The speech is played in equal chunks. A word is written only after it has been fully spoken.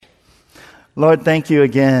Lord, thank you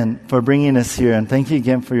again for bringing us here, and thank you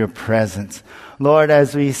again for your presence. Lord,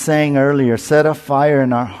 as we sang earlier, set a fire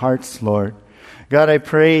in our hearts, Lord. God, I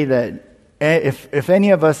pray that if any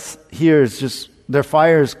of us here is just, their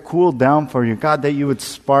fire is cooled down for you, God, that you would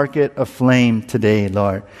spark it aflame today,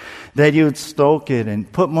 Lord. That you would stoke it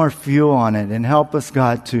and put more fuel on it and help us,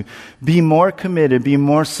 God, to be more committed, be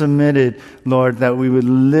more submitted, Lord, that we would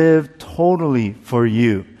live totally for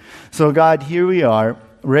you. So, God, here we are,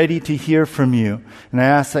 ready to hear from you. And I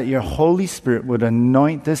ask that your Holy Spirit would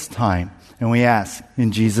anoint this time. And we ask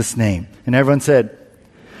in Jesus' name. And everyone said,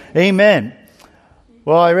 Amen.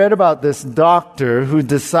 Well, I read about this doctor who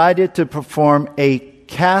decided to perform a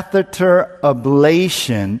catheter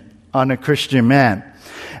ablation on a Christian man.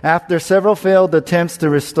 After several failed attempts to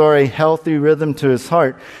restore a healthy rhythm to his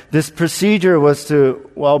heart, this procedure was to,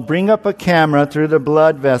 bring up a camera through the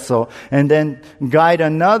blood vessel and then guide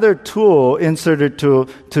another tool, inserted tool,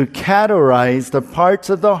 to categorize the parts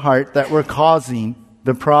of the heart that were causing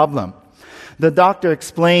the problem. The doctor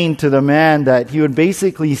explained to the man that he would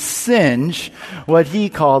basically singe what he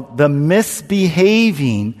called the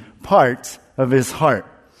misbehaving parts of his heart.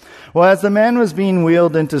 Well, as the man was being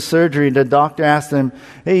wheeled into surgery, the doctor asked him,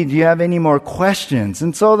 "Hey, do you have any more questions?"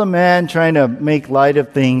 And so the man, trying to make light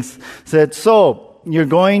of things, said, "So, you're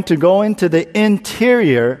going to go into the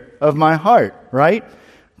interior of my heart, right?"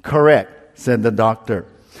 "Correct," said the doctor.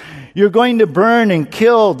 "You're going to burn and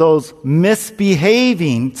kill those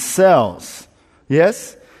misbehaving cells."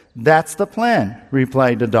 "Yes, that's the plan,"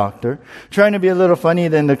 replied the doctor. Trying to be a little funny,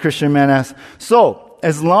 then the Christian man asked, "So,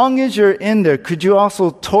 as long as you're in there, could you also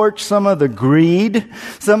torch some of the greed,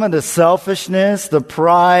 some of the selfishness, the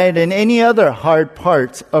pride, and any other hard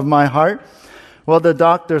parts of my heart?" Well, the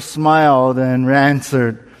doctor smiled and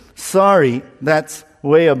answered, "Sorry, that's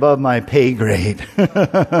way above my pay grade."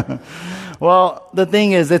 Well, the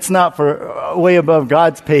thing is, it's not for way above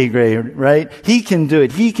God's pay grade, right? He can do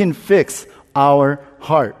it. He can fix our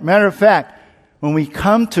heart. Matter of fact, when we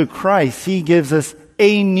come to Christ, He gives us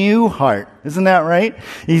a new heart. Isn't that right?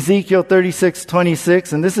 Ezekiel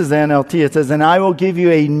 36:26, and this is the NLT. It says, "And I will give you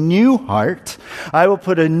a new heart. I will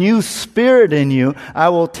put a new spirit in you. I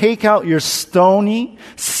will take out your stony,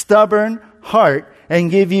 stubborn heart and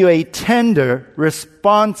give you a tender,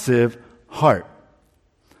 responsive heart."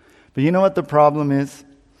 But you know what the problem is?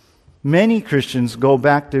 Many Christians go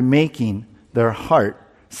back to making their heart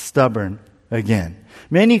stubborn again.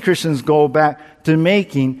 Many Christians go back to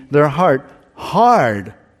making their heart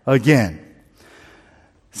hard again.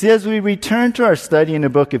 See, as we return to our study in the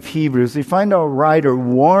book of Hebrews, we find our writer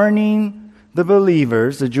warning the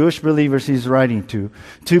believers, the Jewish believers he's writing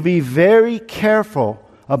to be very careful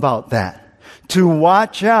about that, to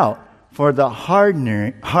watch out for the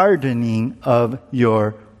hardening of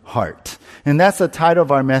your heart. And that's the title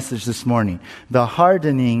of our message this morning, the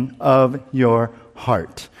hardening of your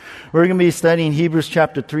heart. We're going to be studying Hebrews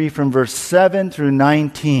chapter 3 from verse 7 through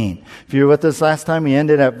 19. If you were with us last time, we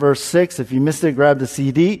ended at verse 6. If you missed it, grab the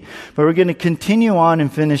CD. But we're going to continue on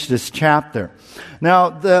and finish this chapter. Now,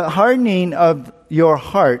 the hardening of your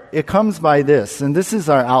heart, it comes by this, and this is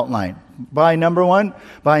our outline. By number one,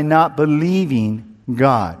 by not believing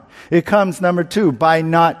God. It comes, number two, by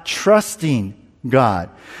not trusting God.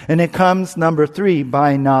 And it comes, number three,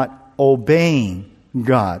 by not obeying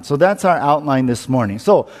God. So that's our outline this morning.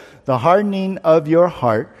 So, the hardening of your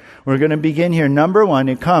heart, we're going to begin here. Number one,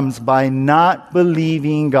 it comes by not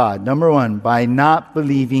believing God. Number one, by not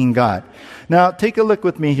believing God. Now, take a look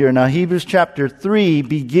with me here. Now, Hebrews chapter 3,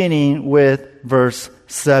 beginning with verse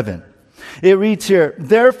 7. It reads here,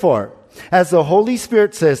 "Therefore, as the Holy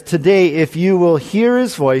Spirit says, today, if you will hear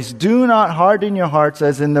His voice, do not harden your hearts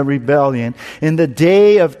as in the rebellion, in the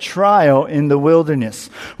day of trial in the wilderness,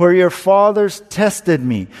 where your fathers tested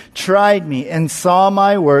me, tried me, and saw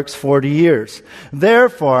my works 40 years.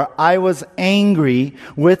 Therefore, I was angry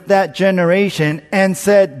with that generation and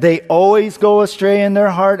said, they always go astray in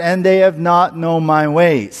their heart, and they have not known my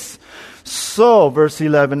ways. So, verse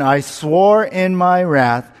 11, I swore in my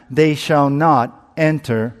wrath, they shall not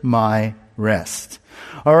enter my rest."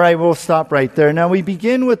 All right, we'll stop right there. Now we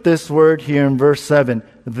begin with this word here in verse 7,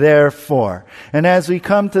 therefore. And as we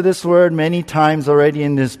come to this word many times already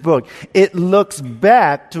in this book, it looks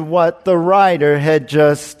back to what the writer had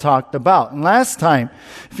just talked about. And last time,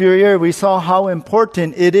 if you're here, we saw how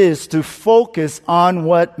important it is to focus on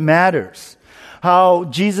what matters. how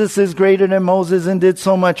Jesus is greater than Moses and did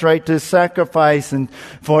so much, right, to sacrifice and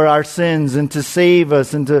for our sins and to save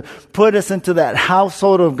us and to put us into that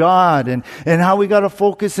household of God, and how we got to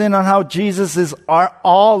focus in on how Jesus is our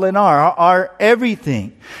all in our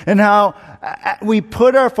everything, and how we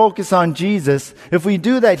put our focus on Jesus. If we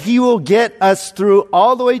do that, He will get us through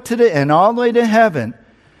all the way to the end, all the way to heaven,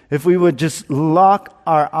 if we would just lock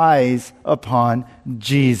our eyes upon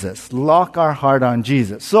Jesus, lock our heart on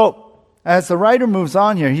Jesus. So, as the writer moves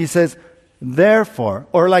on here, he says, therefore,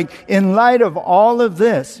 or like in light of all of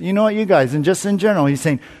this, you know what, you guys, and just in general, he's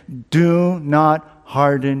saying, do not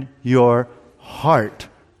harden your heart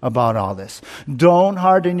about all this. Don't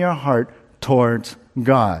harden your heart towards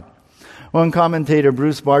God. One commentator,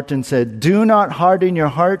 Bruce Barton, said, do not harden your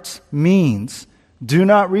hearts means do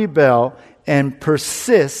not rebel and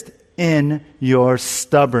persist in your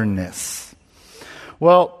stubbornness.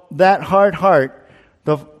 Well, that hard heart,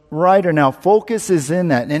 the writer now focuses in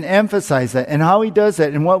that and emphasizes that, and how he does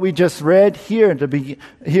that, and what we just read here in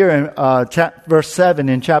verse 7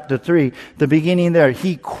 in chapter 3, the beginning there,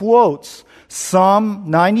 he quotes Psalm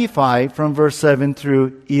 95 from verse 7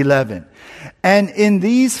 through 11. And in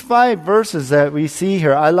these 5 verses that we see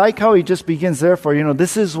here, I like how he just begins, therefore,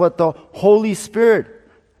 this is what the Holy Spirit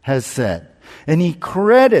has said. And he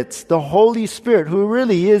credits the Holy Spirit, who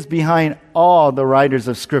really is behind all the writers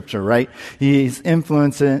of Scripture, right? He's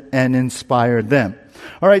influenced and inspired them.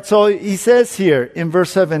 All right, so he says here in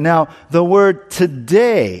verse 7, now, the word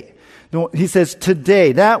today, he says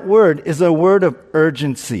today, that word is a word of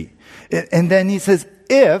urgency. And then he says,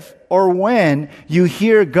 if or when you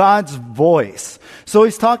hear God's voice. So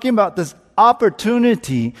he's talking about this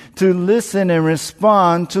opportunity to listen and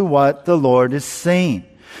respond to what the Lord is saying.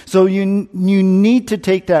 So you need to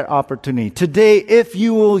take that opportunity. Today, if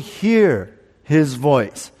you will hear His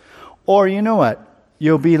voice. Or you know what?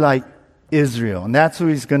 You'll be like Israel. And that's who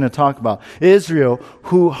he's going to talk about. Israel,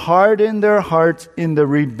 who hardened their hearts in the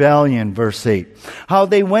rebellion, verse 8. How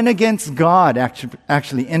they went against God,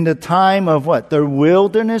 actually, in the time of what? Their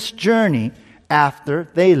wilderness journey after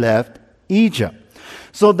they left Egypt.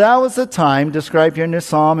 So that was the time described here in this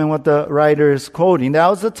psalm and what the writer is quoting. That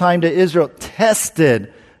was the time that Israel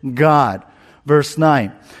tested God. Verse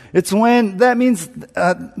 9. It's when, that means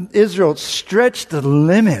Israel stretched the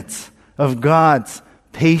limits of God's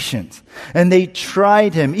patience. And they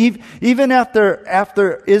tried Him. Even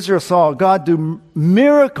after Israel saw God do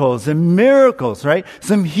miracles and miracles, right?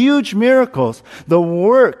 Some huge miracles. The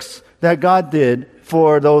works that God did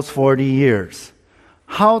for those 40 years.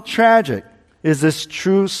 How tragic is this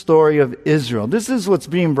true story of Israel? This is what's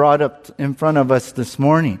being brought up in front of us this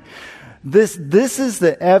morning. This is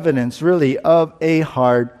the evidence, really, of a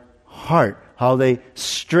hard heart. How they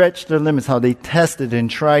stretched their limits, how they tested and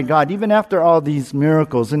tried God, even after all these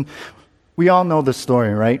miracles. And we all know the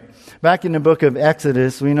story, right? Back in the book of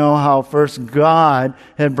Exodus, we know how first God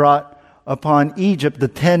had brought upon Egypt the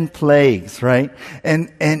 10 plagues, right?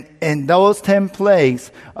 And those 10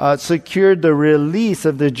 plagues secured the release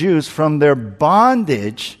of the Jews from their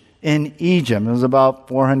bondage in Egypt. It was about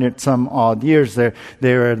 400 some odd years they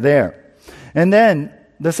were there. And then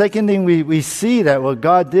the second thing we see that what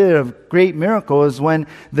God did of great miracle is when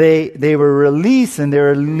they were released and they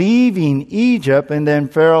were leaving Egypt, and then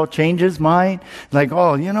Pharaoh changed his mind. Like,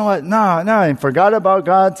 oh, you know what? No, and forgot about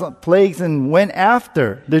God's plagues and went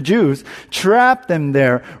after the Jews, trapped them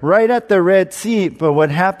there right at the Red Sea. But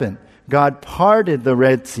what happened? God parted the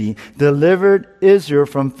Red Sea, delivered Israel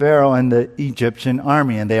from Pharaoh and the Egyptian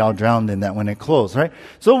army, and they all drowned in that when it closed, right?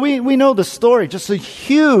 So we know the story, just a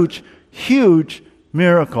huge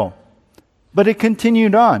miracle. But it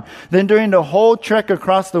continued on. Then during the whole trek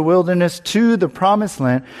across the wilderness to the promised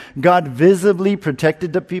land, God visibly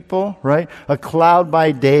protected the people, right? A cloud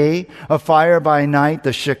by day, a fire by night,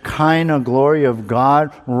 the Shekinah glory of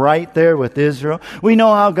God right there with Israel. We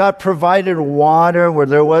know how God provided water where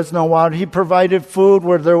there was no water. He provided food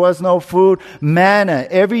where there was no food. Manna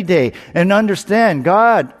every day. And understand,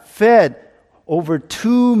 God fed over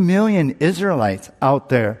 2 million Israelites out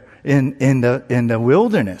there in the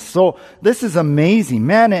wilderness. So this is amazing.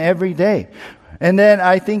 Manna every day. And then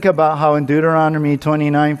I think about how in Deuteronomy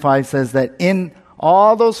 29:5 says that in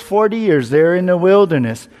all those 40 years they're in the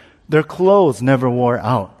wilderness, their clothes never wore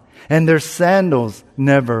out and their sandals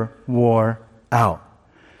never wore out.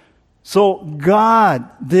 So God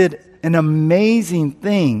did an amazing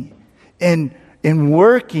thing in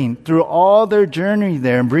working through all their journey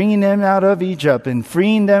there and bringing them out of Egypt and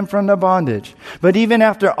freeing them from the bondage. But even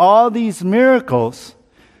after all these miracles,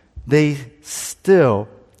 they still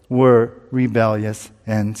were rebellious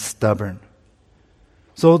and stubborn.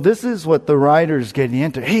 So this is what the writer is getting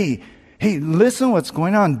into. Hey, Hey, listen what's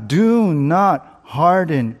going on. Do not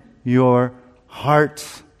harden your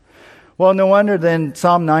hearts. Well, no wonder then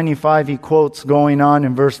Psalm 95 he quotes going on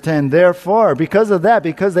in verse 10. Therefore, because of that,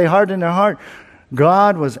 because they hardened their heart,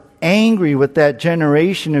 God was angry with that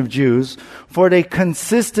generation of Jews, for they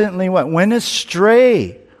consistently went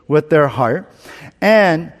astray with their heart,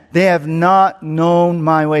 and they have not known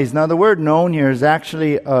my ways. Now, the word known here is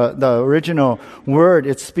actually the original word.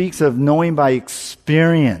 It speaks of knowing by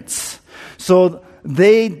experience. So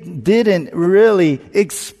they didn't really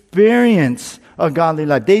experience a godly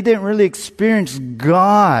life. They didn't really experience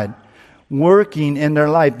God working in their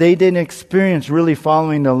life. They didn't experience really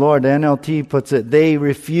following the Lord. The NLT puts it, they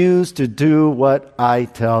refuse to do what I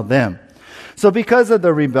tell them. So because of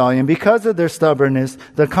the rebellion, because of their stubbornness,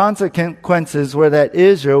 the consequences were that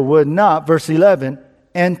Israel would not, verse 11,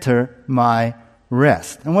 enter my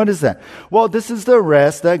rest. And what is that? Well, this is the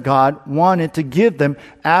rest that God wanted to give them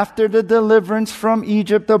after the deliverance from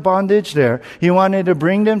Egypt, the bondage there. He wanted to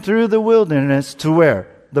bring them through the wilderness to where?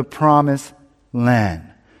 The promised land.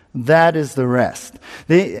 That is the rest.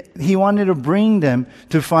 He wanted to bring them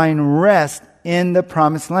to find rest in the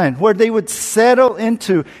promised land, where they would settle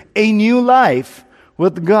into a new life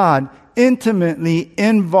with God, intimately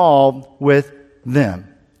involved with them.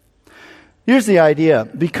 Here's the idea.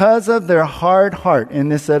 Because of their hard heart in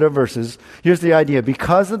this set of verses, here's the idea.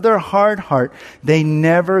 Because of their hard heart, they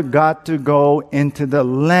never got to go into the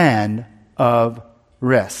land of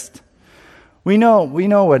rest. We know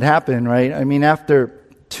what happened, right? I mean, after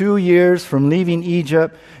 2 years from leaving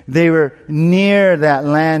Egypt, they were near that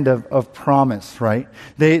land of promise, right?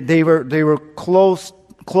 They were close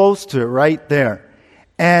to it, right there.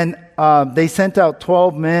 And they sent out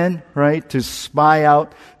 12 men, right, to spy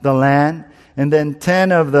out the land. And then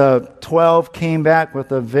 10 of the 12 came back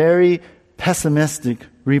with a very pessimistic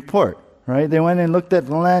report, right? They went and looked at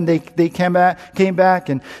the land. They came back,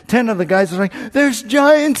 and 10 of the guys were like, there's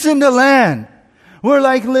giants in the land. We're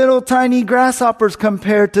like little tiny grasshoppers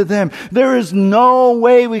compared to them. There is no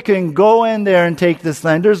way we can go in there and take this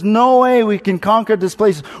land. There's no way we can conquer this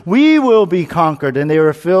place. We will be conquered. And they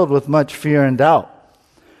were filled with much fear and doubt.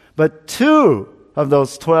 But 2 of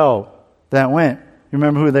those 12 that went, you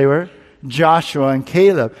remember who they were? Joshua and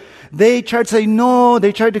Caleb. They tried to say no.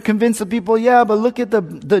 They tried to convince the people, yeah, but look at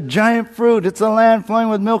the giant fruit. It's a land flowing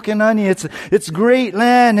with milk and honey. It's great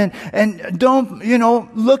land. And don't,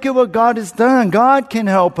 look at what God has done. God can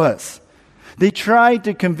help us. They tried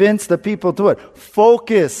to convince the people to what?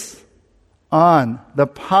 Focus on the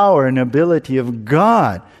power and ability of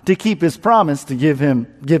God to keep His promise to give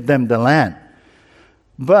them the land.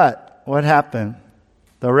 But what happened?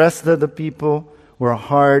 The rest of the people were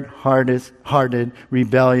hard-hearted,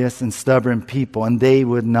 rebellious, and stubborn people, and they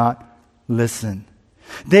would not listen.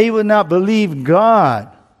 They would not believe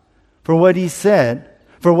God for what He said,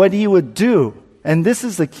 for what He would do. And this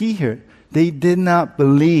is the key here. They did not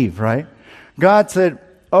believe, right? God said,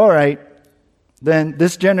 all right, then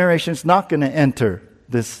this generation is not going to enter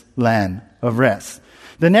this land of rest.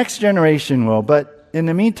 The next generation will, but in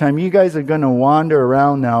the meantime, you guys are going to wander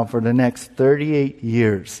around now for the next 38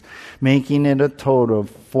 years, making it a total of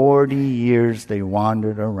 40 years they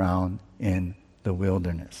wandered around in the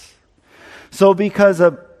wilderness. So because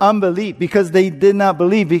of unbelief, because they did not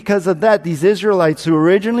believe, because of that, these Israelites who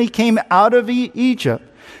originally came out of Egypt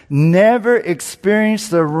never experienced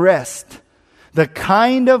the rest, the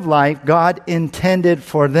kind of life God intended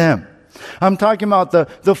for them. I'm talking about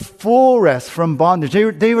the full rest from bondage.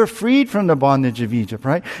 They were freed from the bondage of Egypt,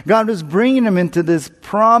 right? God was bringing them into this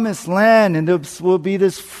promised land, and there will be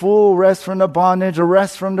this full rest from the bondage, a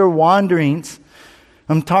rest from their wanderings.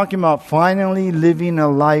 I'm talking about finally living a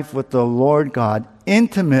life with the Lord God,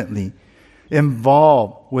 intimately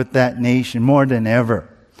involved with that nation more than ever.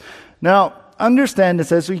 Now, understand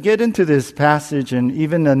this as we get into this passage and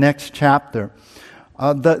even the next chapter.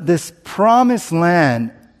 This promised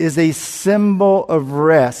land is a symbol of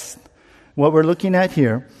rest. What we're looking at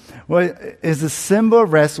here is a symbol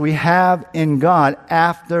of rest we have in God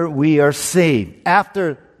after we are saved,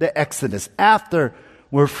 after the Exodus, after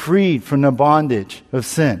we're freed from the bondage of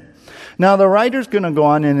sin. Now, the writer's going to go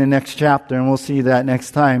on in the next chapter, and we'll see that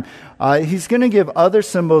next time. He's going to give other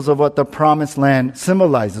symbols of what the promised land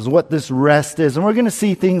symbolizes, what this rest is. And we're going to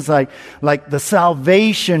see things like the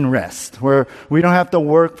salvation rest, where we don't have to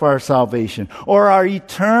work for our salvation, or our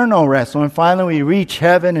eternal rest, when finally we reach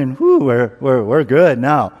heaven and we're good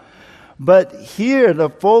now. But here, the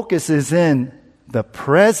focus is in the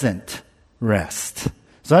present rest.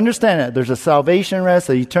 So understand that there's a salvation rest,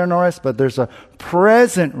 an eternal rest, but there's a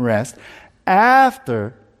present rest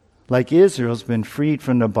after, like Israel's been freed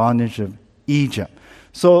from the bondage of Egypt.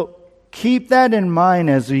 So keep that in mind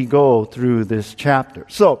as we go through this chapter.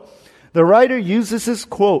 So the writer uses this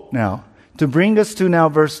quote now to bring us to now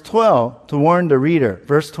verse 12 to warn the reader.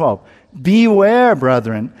 Verse 12. Beware,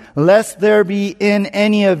 brethren, lest there be in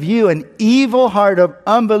any of you an evil heart of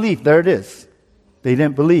unbelief. There it is. They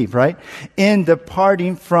didn't believe, right? In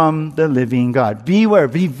departing from the living God. Beware.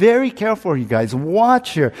 Be very careful, you guys.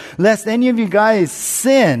 Watch here. Lest any of you guys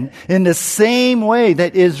sin in the same way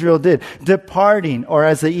that Israel did. Departing, or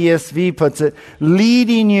as the ESV puts it,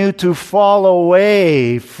 leading you to fall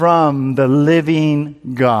away from the living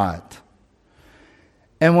God.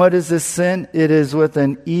 And what is this sin? It is with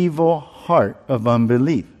an evil heart of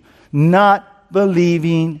unbelief. Not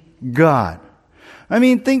believing God. I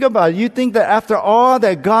mean, think about it. You think that after all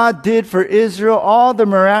that God did for Israel, all the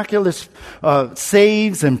miraculous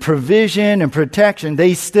saves and provision and protection,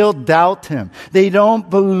 they still doubt Him. They don't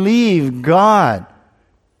believe God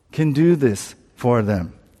can do this for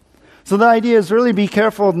them. So the idea is really be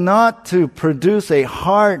careful not to produce a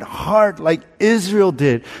hard heart like Israel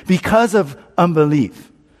did because of unbelief.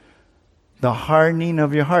 The hardening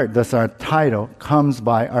of your heart, thus our title, comes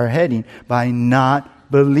by our heading, by not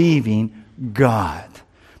believing God.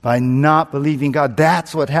 By not believing God.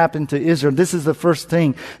 That's what happened to Israel. This is the first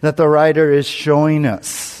thing that the writer is showing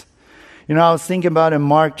us. You know, I was thinking about in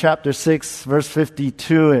Mark chapter 6, verse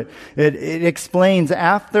 52, it explains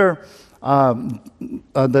after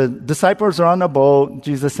the disciples are on a boat,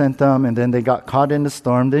 Jesus sent them, and then they got caught in the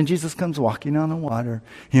storm. Then Jesus comes walking on the water,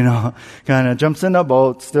 kind of jumps in the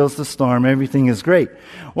boat, stills the storm, everything is great.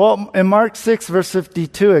 Well, in Mark 6, verse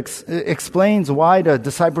 52, explains why the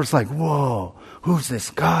disciples are like, whoa, who's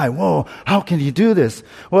this guy? Whoa, how can he do this?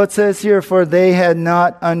 Well, it says here, for they had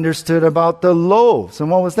not understood about the loaves.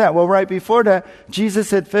 And what was that? Well, right before that,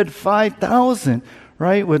 Jesus had fed 5,000.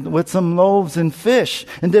 Right, with some loaves and fish,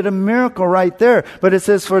 and did a miracle right there. But it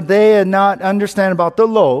says, for they had not understand about the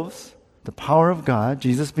loaves, the power of God,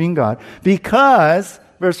 Jesus being God, because,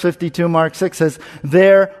 verse 52, Mark 6 says,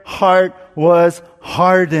 their heart was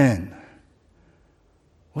hardened.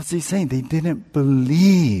 What's he saying? They didn't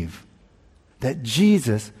believe that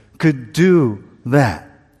Jesus could do that.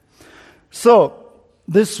 So,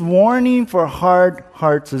 this warning for hard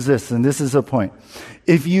hearts is this, and this is the point.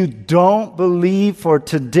 If you don't believe for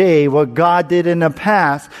today what God did in the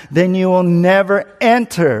past, then you will never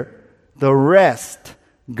enter the rest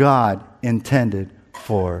God intended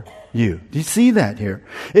for you. Do you see that here?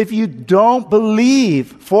 If you don't believe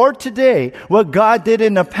for today what God did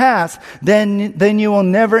in the past, then you will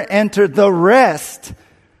never enter the rest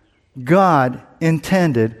God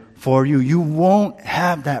intended for you. You won't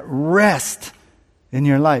have that rest in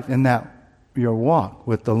your life, in that your walk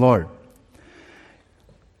with the Lord.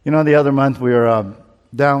 The other month we were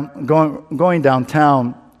going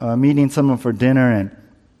downtown, meeting someone for dinner,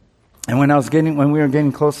 and when we were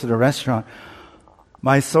getting close to the restaurant,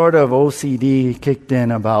 my sort of OCD kicked in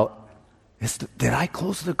about, did I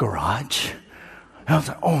close the garage? And I was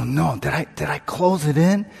like, oh no, did I close it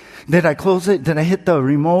in? Did I close it? Did I hit the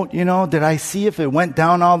remote? Did I see if it went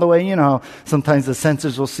down all the way? Sometimes the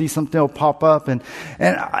sensors will see something will pop up. And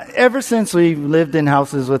ever since we lived in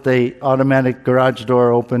houses with a automatic garage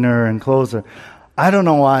door opener and closer, I don't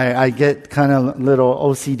know why I get kind of little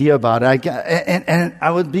OCD about it. And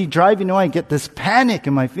I would be driving away, I get this panic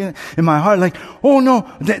in my heart, like, oh no,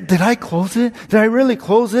 did I close it? Did I really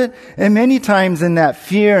close it? And many times in that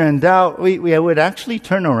fear and doubt, we would actually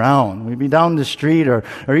turn around. We'd be down the street or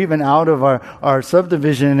even out of our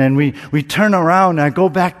subdivision, and we turn around and I go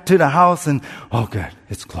back to the house and, oh good,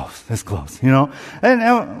 it's closed, And,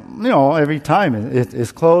 every time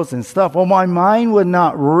it's closed and stuff. Well, my mind would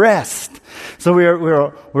not rest. So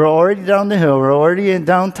we're already down the hill. We're already in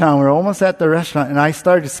downtown. We're almost at the restaurant. And I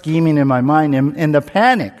started scheming in my mind in the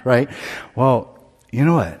panic, right? Well, you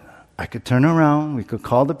know what? I could turn around. We could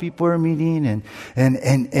call the people we're meeting.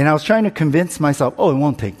 And I was trying to convince myself, it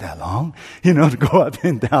won't take that long, to go up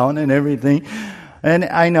and down and everything. And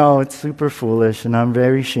I know it's super foolish and I'm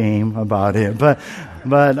very ashamed about it. But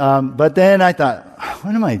then I thought,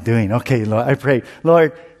 what am I doing? Okay, Lord, I prayed,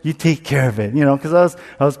 Lord, you take care of it, because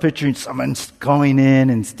I was picturing someone going in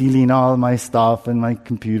and stealing all of my stuff and my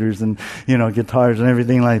computers and, guitars and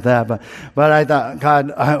everything like that. But I thought, God,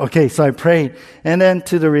 okay, so I prayed. And then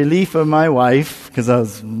to the relief of my wife, because I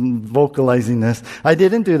was vocalizing this, I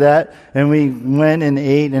didn't do that. And we went and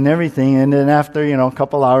ate and everything. And then after, a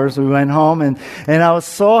couple hours, we went home and I was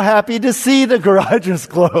so happy to see the garage was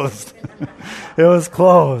closed. It was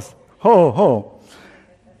closed. Ho.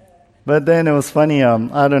 But then it was funny,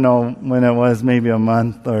 I don't know when it was, maybe a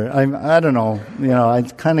month or, I don't know, I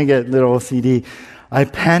kind of get a little OCD. I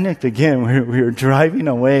panicked again. We were driving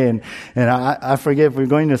away, and I forget if we were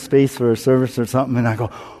going to space for a service or something, and I go,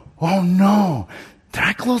 oh no, did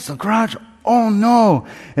I close the garage? Oh no.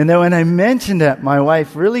 And then when I mentioned that, my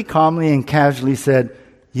wife really calmly and casually said,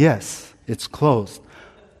 yes, it's closed.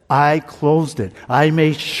 I closed it. I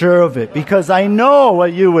made sure of it because I know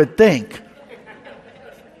what you would think.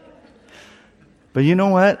 But you know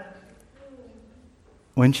what?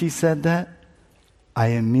 When she said that, I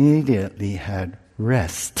immediately had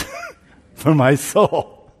rest for my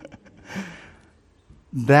soul.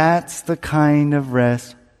 That's the kind of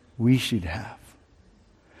rest we should have.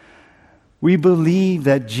 We believe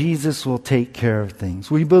that Jesus will take care of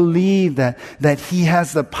things. We believe that He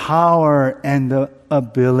has the power and the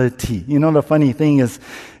ability. You know, the funny thing is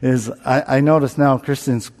I notice now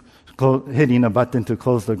Kristen's hitting a button to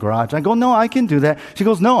close the garage. I go, no, I can do that. She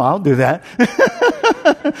goes, no, I'll do that.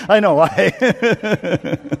 I know why.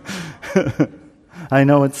 I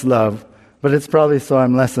know it's love, but it's probably so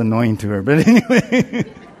I'm less annoying to her. But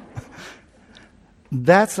anyway,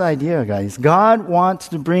 that's the idea, guys. God wants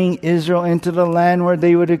to bring Israel into the land where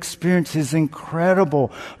they would experience His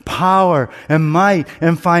incredible power and might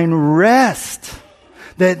and find rest.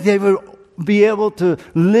 That they would be able to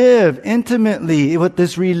live intimately with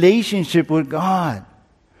this relationship with God.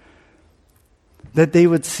 That they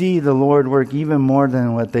would see the Lord work even more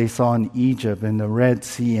than what they saw in Egypt, in the Red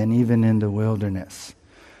Sea, and even in the wilderness.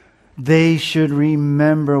 They should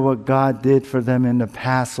remember what God did for them in the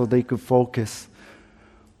past so they could focus,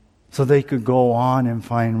 so they could go on and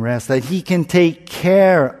find rest. That He can take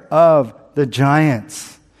care of the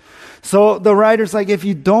giants. So the writer's like, if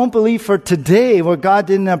you don't believe for today what God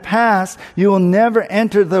did in the past, you will never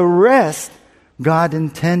enter the rest God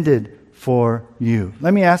intended for you.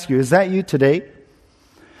 Let me ask you, is that you today?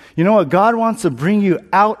 You know what? God wants to bring you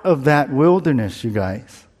out of that wilderness, you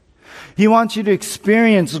guys. He wants you to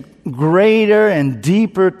experience greater and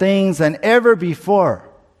deeper things than ever before.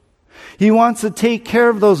 He wants to take care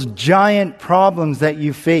of those giant problems that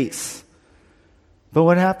you face. But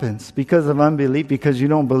what happens? Because of unbelief, because you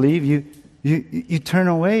don't believe, you turn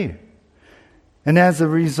away. And as a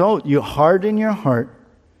result, you harden your heart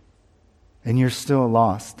and you're still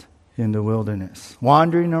lost in the wilderness,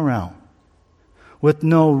 wandering around with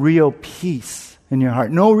no real peace in your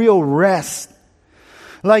heart, no real rest.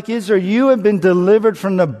 Like Israel, you have been delivered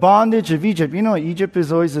from the bondage of Egypt. You know, Egypt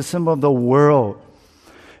is always a symbol of the world.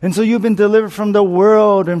 And so you've been delivered from the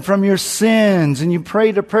world and from your sins, and you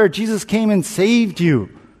prayed a prayer. Jesus came and saved you.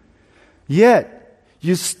 Yet,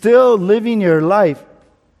 you're still living your life,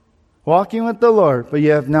 walking with the Lord, but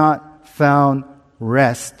you have not found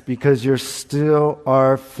rest because you still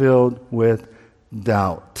are filled with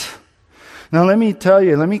doubt. Now let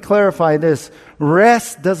me clarify this.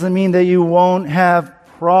 Rest doesn't mean that you won't have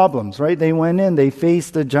problems, right? They went in, they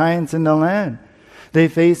faced the giants in the land. They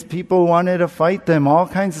faced people who wanted to fight them, all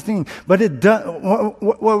kinds of things. But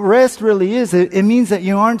what rest really is, it means that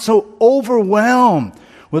you aren't so overwhelmed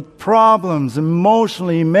with problems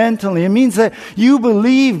emotionally, mentally. It means that you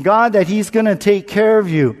believe God that He's going to take care of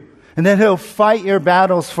you and that He'll fight your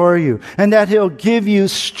battles for you and that He'll give you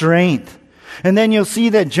strength. And then you'll see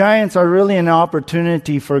that giants are really an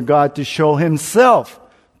opportunity for God to show Himself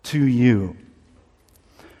to you.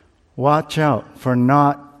 Watch out for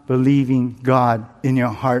not believing God in your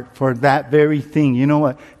heart for that very thing. You know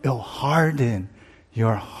what? It'll harden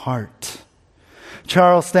your heart.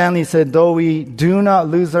 Charles Stanley said, though we do not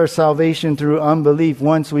lose our salvation through unbelief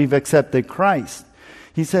once we've accepted Christ,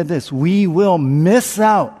 he said this, we will miss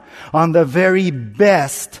out on the very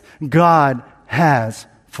best God has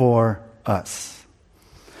for us.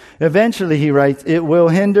 Eventually, he writes, it will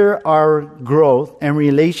hinder our growth and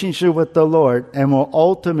relationship with the Lord and will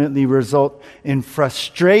ultimately result in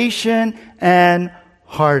frustration and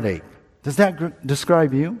heartache. Does that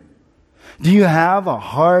describe you? Do you have a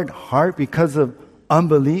hard heart because of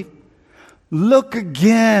unbelief? Look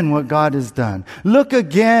again what God has done. Look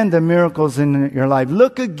again the miracles in your life.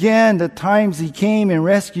 Look again the times He came and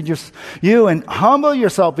rescued you and humble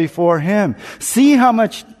yourself before Him. See how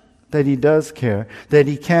much that He does care, that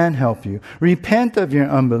He can help you. Repent of your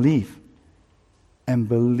unbelief and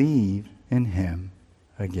believe in Him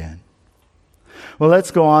again. Well,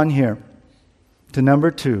 let's go on here to number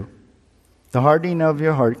 2. The hardening of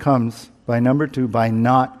your heart comes by number 2, by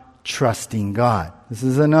not trusting God. This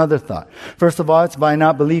is another thought. First of all, it's by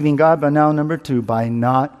not believing God, but now number 2, by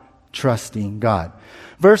not trusting God.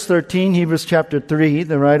 Verse 13, Hebrews chapter 3,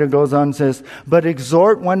 the writer goes on and says, but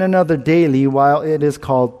exhort one another daily while it is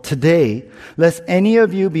called today, lest any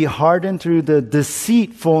of you be hardened through the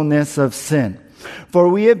deceitfulness of sin. For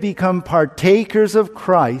we have become partakers of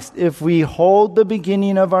Christ if we hold the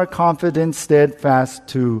beginning of our confidence steadfast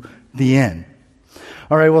to the end.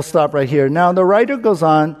 All right, we'll stop right here. Now, the writer goes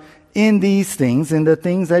on in these things, in the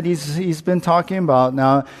things that he's been talking about.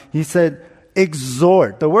 Now, he said,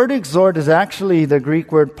 exhort. The word exhort is actually the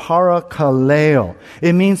Greek word parakaleo.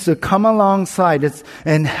 It means to come alongside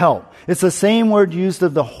and help. It's the same word used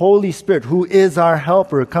of the Holy Spirit, who is our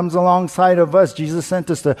helper. It comes alongside of us. Jesus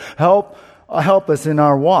sent us to help us in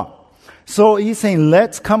our walk. So he's saying,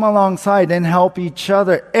 let's come alongside and help each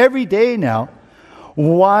other every day now,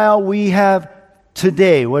 while we have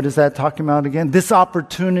today. What is that talking about again? This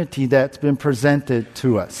opportunity that's been presented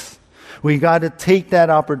to us. We got to take that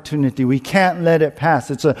opportunity. We can't let it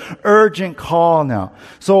pass. It's an urgent call now.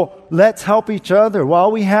 So let's help each other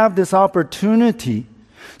while we have this opportunity.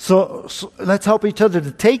 So let's help each other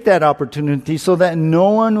to take that opportunity so that no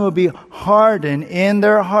one will be hardened in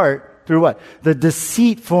their heart through what? The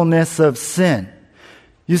deceitfulness of sin.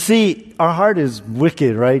 You see, our heart is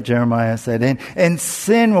wicked, right? Jeremiah said. And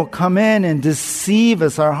sin will come in and deceive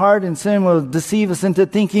us. Our heart and sin will deceive us into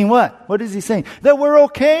thinking what? What is he saying? That we're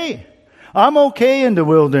okay. I'm okay in the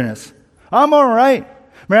wilderness. I'm all right.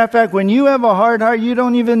 Matter of fact, when you have a hard heart, you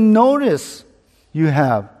don't even notice you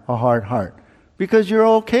have a hard heart because you're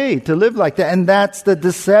okay to live like that. And that's the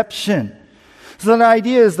deception. So the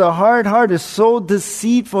idea is the hard heart is so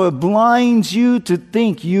deceitful, it blinds you to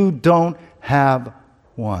think you don't have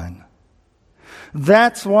one.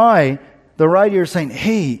 That's why the writer is saying,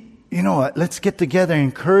 hey, you know what? Let's get together and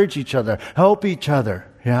encourage each other, help each other.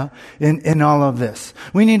 Yeah, in all of this.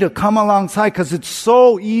 We need to come alongside because it's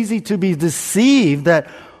so easy to be deceived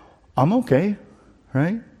that I'm okay,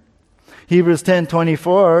 right? Hebrews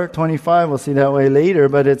 10:24-25, we'll see that way later,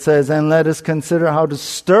 but it says, and let us consider how to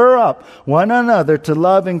stir up one another to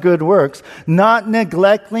love and good works, not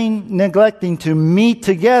neglecting to meet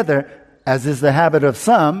together, as is the habit of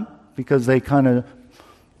some, because they kind of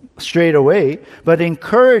strayed away, but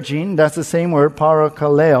encouraging, that's the same word,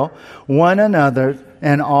 parakaleo, one another,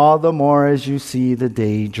 and all the more as you see the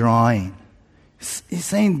day drawing. He's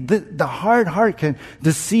saying the hard heart can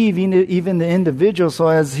deceive even the individual. So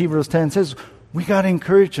as Hebrews 10 says, we got to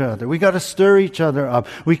encourage each other. We got to stir each other up.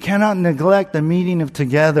 We cannot neglect the meeting of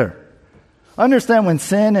together. Understand when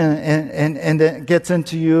sin and it gets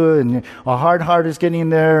into you and a hard heart is getting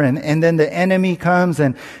there and then the enemy comes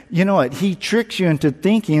and you know what? He tricks you into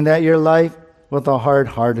thinking that your life with a hard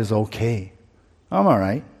heart is okay. I'm all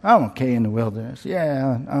right. I'm okay in the wilderness.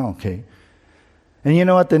 Yeah, I'm okay. And you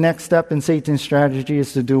know what? The next step in Satan's strategy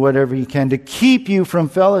is to do whatever he can to keep you from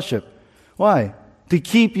fellowship. Why? To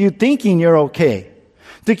keep you thinking you're okay.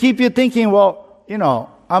 To keep you thinking, well, you know,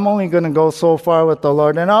 I'm only going to go so far with the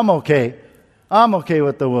Lord and I'm okay. I'm okay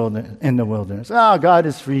with the wilderness, in the wilderness. Oh, God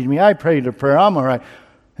has freed me. I prayed a prayer. I'm all right.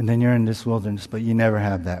 And then you're in this wilderness, but you never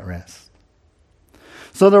have that rest.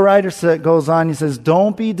 So the writer goes on, he says,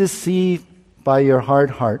 don't be deceived by your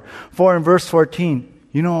hard heart. For in verse 14,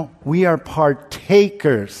 you know, we are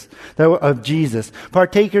partakers of Jesus.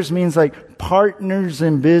 Partakers means like partners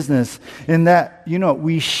in business, in that, you know,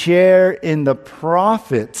 we share in the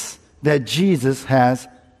profits that Jesus has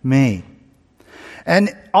made.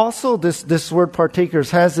 And also this word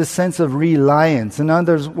partakers has this sense of reliance. In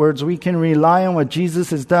other words, we can rely on what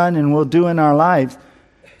Jesus has done and will do in our lives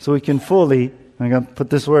so we can fully, I'm going to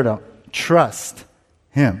put this word out, trust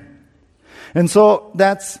Him. And so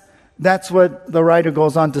that's what the writer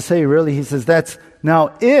goes on to say, really. He says, that's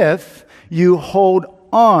now if you hold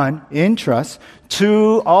on in trust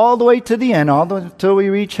to all the way to the end, all the way till we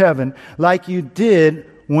reach heaven, like you did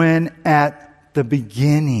when at the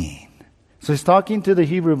beginning. So he's talking to the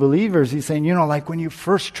Hebrew believers. He's saying, you know, like when you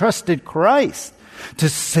first trusted Christ to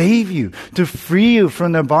save you, to free you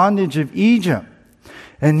from the bondage of Egypt.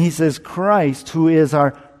 And he says, Christ, who is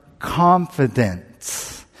our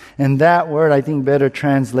confidence. And that word, I think better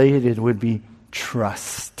translated would be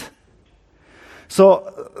trust.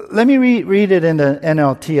 So let me read it in the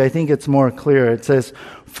NLT. I think it's more clear. It says,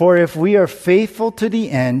 for if we are faithful to the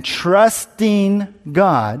end, trusting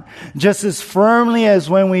God just as firmly as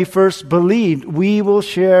when we first believed, we will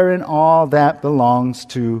share in all that belongs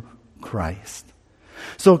to Christ.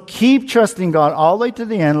 So keep trusting God all the way to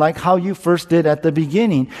the end, like how you first did at the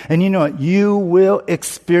beginning. And you know what? You will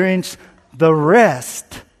experience the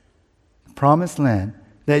rest, promised land,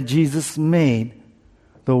 that Jesus made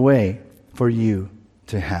the way for you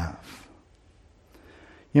to have.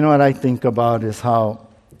 You know what I think about is how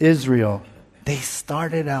Israel, they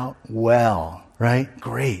started out well, right?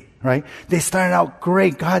 Great, right? They started out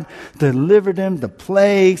great. God delivered them the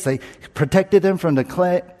plagues. They protected them from the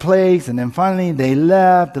plagues. And then finally they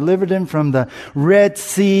left, delivered them from the Red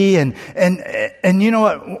Sea. And you know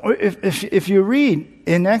what? If you read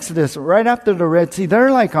in Exodus, right after the Red Sea, they're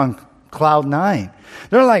like on cloud nine.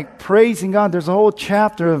 They're like praising God. There's a whole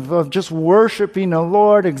chapter of just worshiping the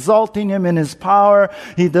Lord, exalting Him in His power.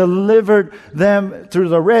 He delivered them through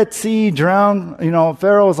the Red Sea, drowned,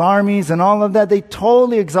 Pharaoh's armies and all of that. They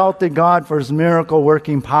totally exalted God for His miracle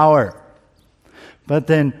working power. But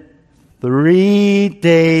then 3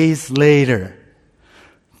 days later,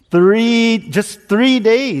 just 3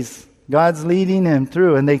 days, God's leading them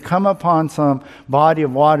through, and they come upon some body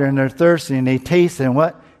of water and they're thirsty and they taste it, and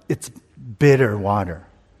what? It's bitter water.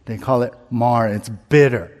 They call it mar. It's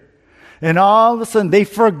bitter. And all of a sudden, they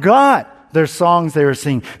forgot their songs they were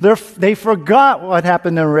singing. They forgot what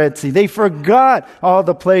happened in the Red Sea. They forgot all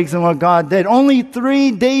the plagues and what God did. Only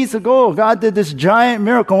 3 days ago, God did this giant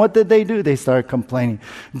miracle. What did they do? They started complaining.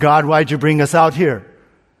 God, why'd you bring us out here?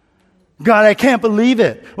 God, I can't believe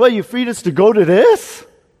it. Well, you freed us to go to this?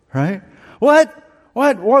 Right? What?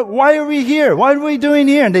 Why are we here? What are we doing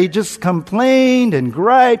here? And they just complained and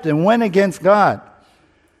griped and went against God.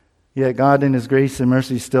 Yet God in His grace and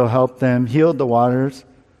mercy still helped them, healed the waters.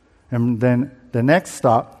 And then the next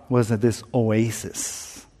stop was at this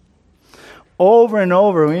oasis. Over and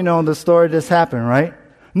over, we know the story just happened, right?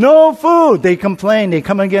 No food. They complained. They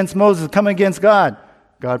come against Moses, come against God.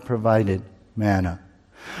 God provided manna.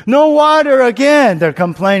 No water again. They're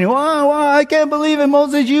complaining. Wow, I can't believe it,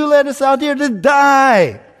 Moses. You led us out here to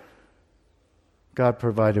die. God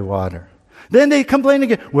provided water. Then they complain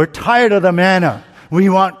again. We're tired of the manna. We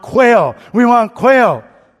want quail.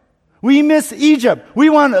 We miss Egypt.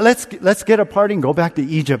 Let's get a party and go back to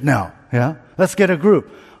Egypt now. Yeah? Let's get a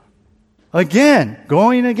group. Again,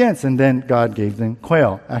 going against. And then God gave them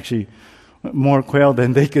quail. Actually, more quail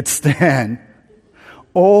than they could stand.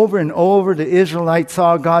 Over and over, the Israelites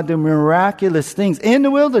saw God do miraculous things in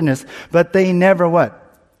the wilderness, but they never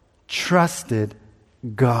what? Trusted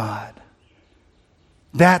God.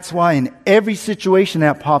 That's why in every situation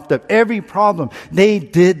that popped up, every problem, they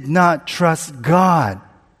did not trust God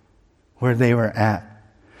where they were at.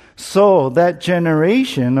 So that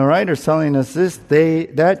generation, the writer's telling us this,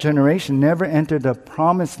 that generation never entered the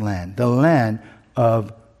promised land, the land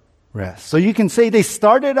of rest. So you can say they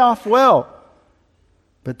started off well,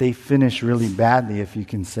 but they finished really badly, if you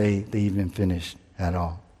can say they even finished at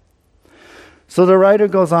all. So the writer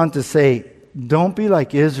goes on to say, don't be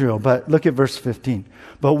like Israel, but look at verse 15.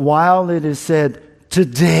 But while it is said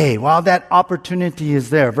today, while that opportunity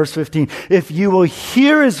is there, verse 15, if you will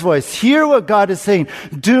hear His voice, hear what God is saying,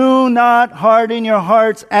 do not harden your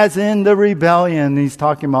hearts as in the rebellion. He's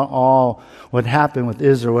talking about all what happened with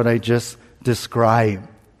Israel, what I just described.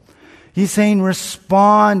 He's saying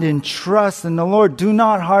respond and trust in the Lord. Do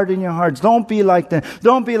not harden your hearts. Don't be like them.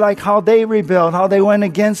 Don't be like how they rebelled, how they went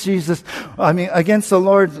against against the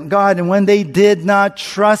Lord God, and when they did not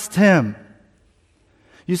trust Him.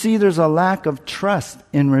 You see, there's a lack of trust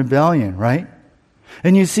in rebellion, right?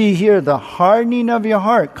 And you see here, the hardening of your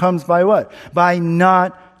heart comes by what? By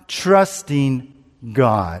not trusting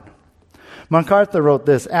God. MacArthur wrote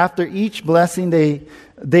this, after each blessing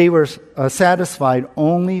they were satisfied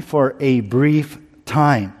only for a brief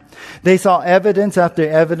time. They saw evidence after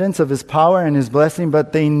evidence of His power and His blessing,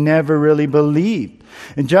 but they never really believed.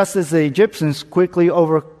 And just as the Egyptians quickly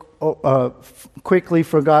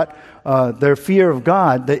forgot their fear of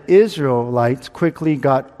God, the Israelites quickly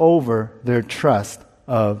got over their trust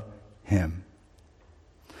of Him.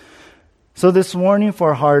 So this warning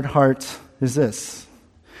for hard hearts is this.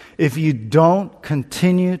 If you don't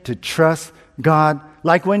continue to trust God,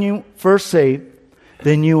 like when you first saved,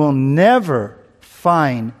 then you will never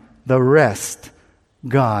find the rest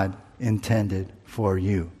God intended for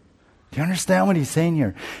you. Do you understand what he's saying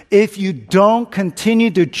here? If you don't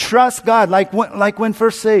continue to trust God, like when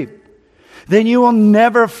first saved, then you will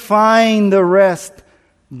never find the rest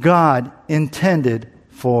God intended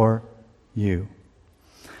for you.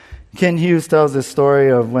 Ken Hughes tells this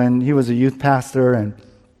story of when he was a youth pastor and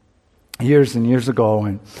years ago,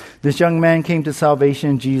 and this young man came to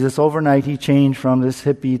salvation in Jesus. Overnight, he changed from this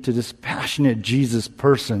hippie to this passionate Jesus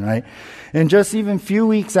person, right? And just even few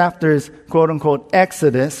weeks after his quote-unquote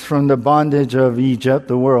exodus from the bondage of Egypt,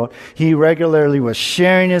 the world, he regularly was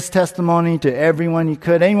sharing his testimony to everyone he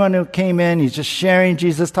could. Anyone who came in, he's just sharing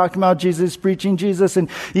Jesus, talking about Jesus, preaching Jesus,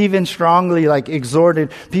 and even strongly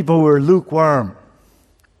exhorted people who were lukewarm.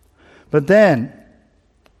 But then,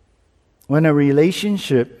 when a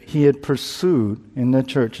relationship he had pursued in the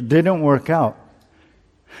church didn't work out,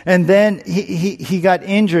 And then he got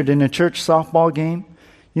injured in a church softball game.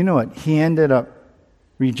 You know what? He ended up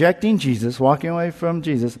rejecting Jesus, walking away from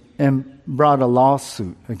Jesus, and brought a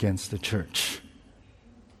lawsuit against the church.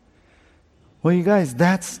 Well, you guys,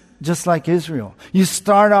 that's just like Israel. You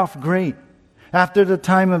start off great. After the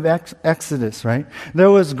time of Exodus, right? There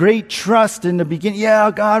was great trust in the beginning. Yeah,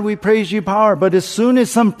 God, we praise you, power. But as soon as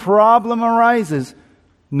some problem arises,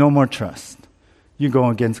 no more trust. You go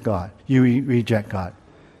against God. You reject God.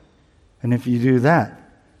 And if you do that,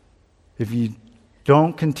 if you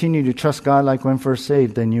don't continue to trust God like when first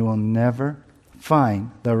saved, then you will never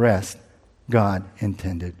find the rest God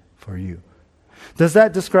intended for you. Does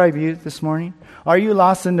that describe you this morning? Are you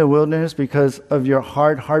lost in the wilderness because of your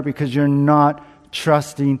hard heart, because you're not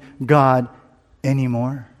trusting God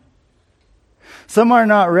anymore? Some are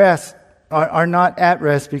not at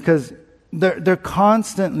rest because they're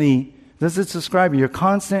constantly, does it describe you? You're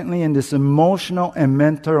constantly in this emotional and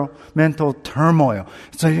mental turmoil.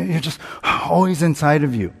 So you're just always inside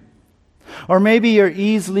of you. Or maybe you're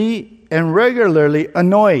easily and regularly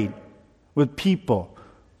annoyed with people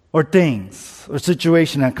or things or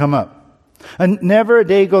situations that come up. And never a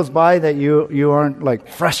day goes by that you aren't like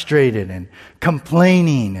frustrated and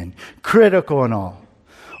complaining and critical and all.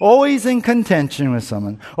 Always in contention with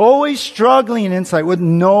someone. Always struggling inside with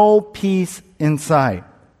no peace inside.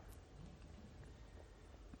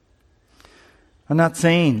 I'm not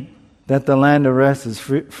saying that the land of rest is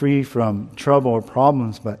free from trouble or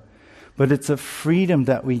problems, but it's a freedom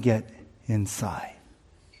that we get inside.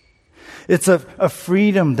 It's a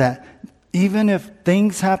freedom that even if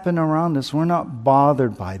things happen around us, we're not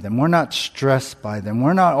bothered by them. We're not stressed by them.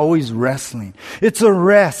 We're not always wrestling. It's a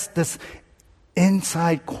rest, this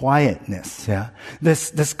inside quietness, yeah?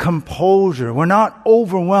 This composure. We're not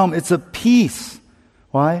overwhelmed. It's a peace.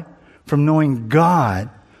 Why? From knowing God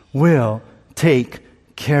will take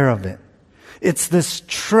care of it. It's this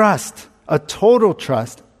trust, a total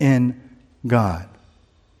trust in God.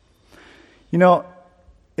 You know,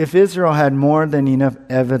 if Israel had more than enough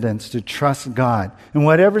evidence to trust God in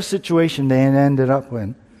whatever situation they ended up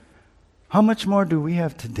in, how much more do we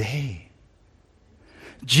have today?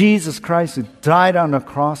 Jesus Christ, who died on the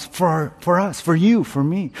cross for us, for you, for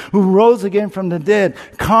me, who rose again from the dead,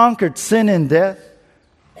 conquered sin and death,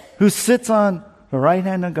 who sits on the right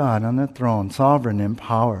hand of God on the throne, sovereign in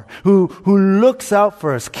power, who looks out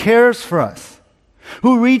for us, cares for us,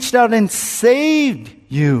 who reached out and saved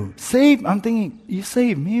you. I'm thinking, you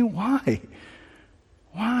saved me? Why?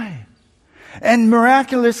 Why? And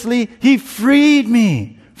miraculously, He freed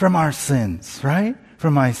me from our sins, right?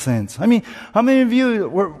 From my sins. I mean, how many of you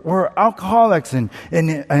were alcoholics and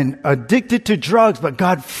addicted to drugs, but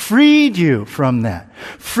God freed you from that?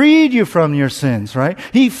 Freed you from your sins, right?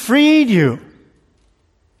 He freed you.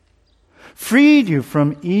 Freed you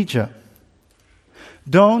from Egypt.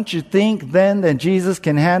 Don't you think then that Jesus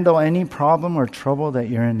can handle any problem or trouble that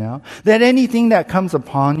you're in now? That anything that comes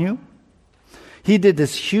upon you? He did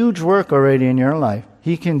this huge work already in your life.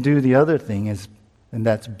 He can do the other thing, and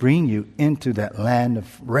that's bring you into that land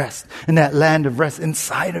of rest. And that land of rest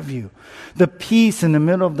inside of you. The peace in the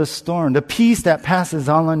middle of the storm. The peace that passes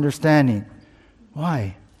all understanding.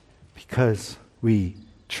 Why? Because we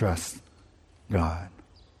trust God.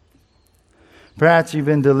 Perhaps you've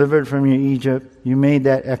been delivered from your Egypt. You made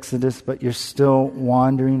that exodus, but you're still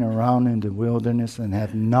wandering around in the wilderness and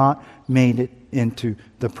have not made it into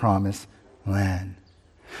the promised land.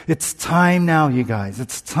 It's time now, you guys.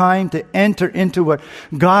 It's time to enter into what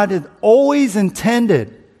God had always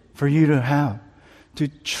intended for you to have. To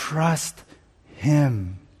trust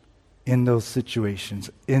Him in those situations,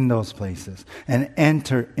 in those places, and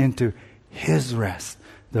enter into His rest,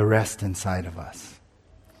 the rest inside of us.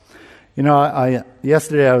 You know,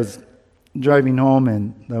 yesterday I was driving home,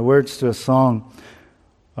 and the words to a song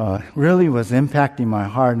really was impacting my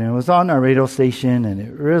heart. And it was on our radio station, and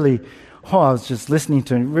it really, I was just listening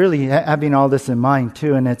to it, really having all this in mind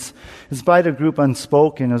too. And it's by the group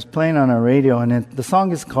Unspoken. It was playing on our radio, and the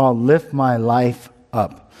song is called Lift My Life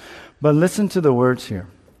Up. But listen to the words here.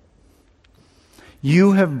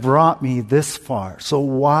 You have brought me this far, so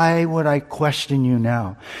why would I question you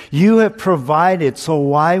now? You have provided, so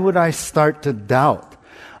why would I start to doubt?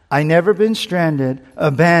 I never been stranded,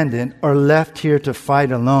 abandoned, or left here to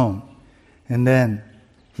fight alone. And then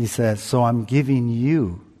he says, so I'm giving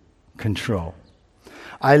you control.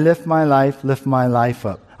 I lift my life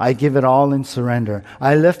up. I give it all in surrender.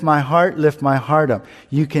 I lift my heart up.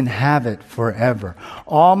 You can have it forever.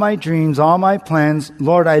 All my dreams, all my plans,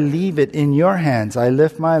 Lord, I leave it in your hands. I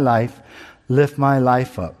lift my life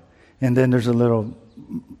up. And then there's a little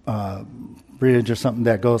bridge or something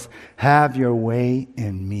that goes, have your way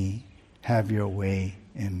in me. Have your way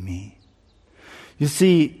in me. You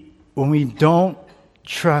see, when we don't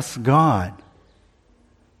trust God,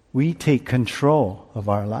 we take control of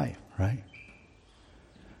our life, right?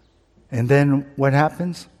 And then what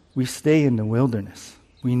happens? We stay in the wilderness.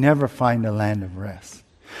 We never find a land of rest.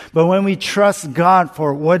 But when we trust God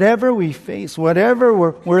for whatever we face, whatever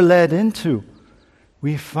we're led into,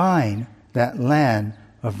 we find that land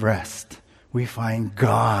of rest. We find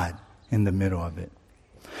God in the middle of it.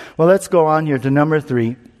 Well, let's go on here to number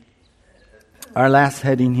 3. Our last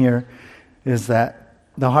heading here is that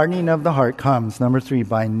the hardening of the heart comes, number 3,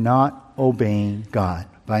 by not obeying God.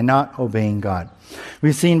 By not obeying God.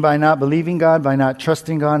 We've seen by not believing God, by not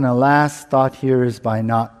trusting God, and the last thought here is by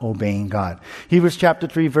not obeying God. Hebrews chapter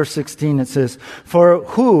 3, verse 16, it says, for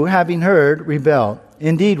who, having heard, rebelled?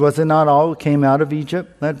 Indeed, was it not all who came out of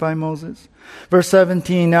Egypt, led by Moses? Verse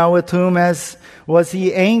 17, now with whom was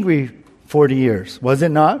he angry 40 years? Was it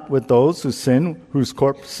not with those who sinned, whose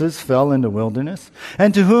corpses fell in the wilderness?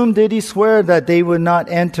 And to whom did he swear that they would not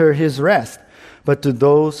enter his rest, but to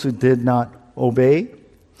those who did not obey?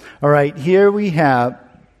 All right, here we have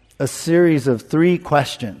a series of 3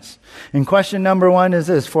 questions. And question number 1 is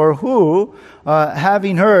this: for who,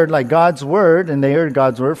 having heard like God's word, and they heard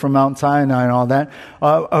God's word from Mount Sinai and all that,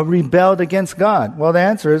 rebelled against God? Well, the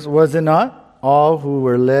answer is, was it not all who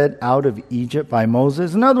were led out of Egypt by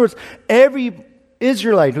Moses? In other words, every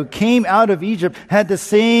Israelite who came out of Egypt had the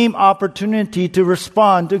same opportunity to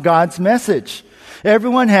respond to God's message.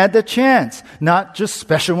 Everyone had the chance, not just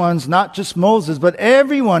special ones, not just Moses, but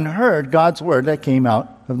everyone heard God's word that came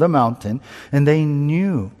out of the mountain, and they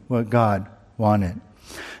knew what God wanted.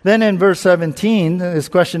 Then in verse 17 is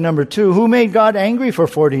question number 2, who made God angry for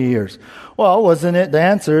 40 years? Well, the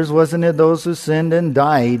answer is, wasn't it those who sinned and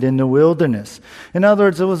died in the wilderness? In other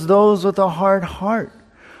words, it was those with a hard heart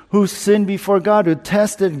who sinned before God, who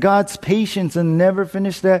tested God's patience and never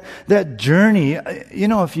finished that journey. You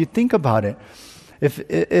know, if you think about it,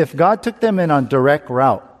 if God took them in on direct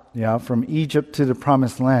route, from Egypt to the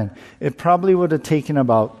Promised Land, it probably would have taken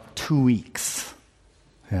about 2 weeks.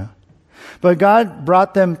 Yeah. But God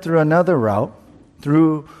brought them through another route,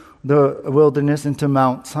 through the wilderness into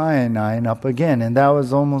Mount Sinai and up again. And that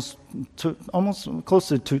was almost close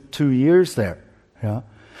to 2 years there. Yeah.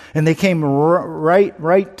 And they came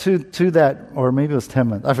right to that, or maybe it was 10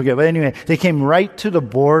 months, I forget. But anyway, they came right to the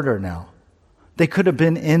border now. They could have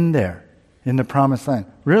been in there, in the Promised Land.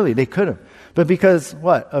 Really, they could have. But because,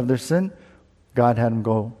 of their sin, God had them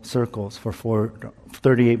go circles for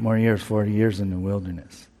 38 more years, 40 years in the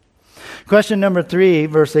wilderness. Question number 3,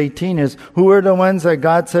 verse 18 is, who were the ones that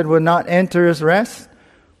God said would not enter his rest?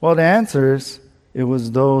 Well, the answer is, it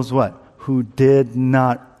was those, who did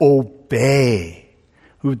not obey.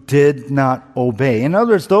 Who did not obey. In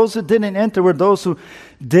other words, those who didn't enter were those who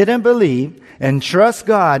didn't believe and trust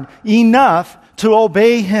God enough to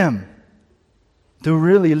obey him, to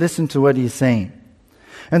really listen to what he's saying.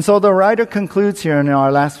 And so the writer concludes here in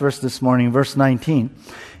our last verse this morning, verse 19.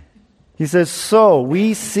 He says, so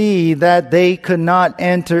we see that they could not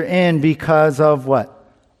enter in because of what?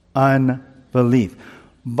 Unbelief.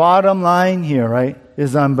 Bottom line here,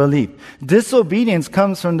 is unbelief. Disobedience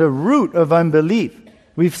comes from the root of unbelief.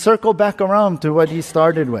 We've circled back around to what he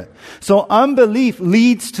started with. So unbelief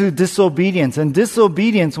leads to disobedience. And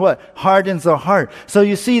disobedience, hardens the heart. So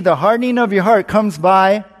you see, the hardening of your heart comes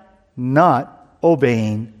by not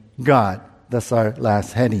obeying God. That's our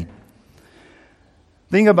last heading.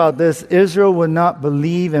 Think about this. Israel would not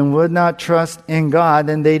believe and would not trust in God,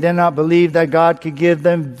 and they did not believe that God could give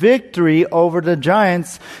them victory over the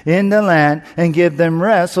giants in the land and give them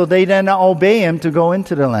rest, so they did not obey him to go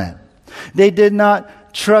into the land. They did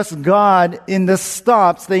not trust God in the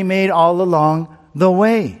stops they made all along the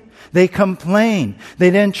way. They complained.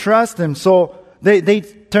 They didn't trust him, so they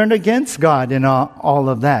turned against God in all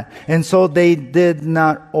of that. And so they did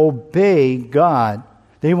not obey God.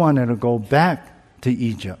 They wanted to go back to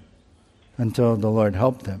Egypt until the Lord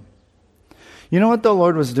helped them. You know what the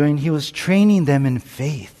Lord was doing? He was training them in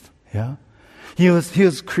faith. Yeah. He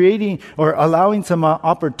was creating or allowing some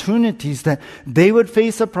opportunities that they would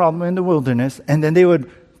face a problem in the wilderness, and then they would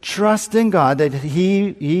trust in God that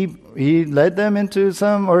He led them into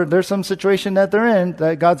there's some situation that they're in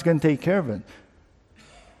that God's going to take care of it.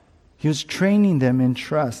 He was training them in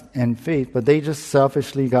trust and faith, but they just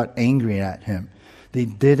selfishly got angry at him. They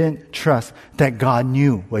didn't trust that God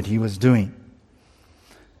knew what he was doing.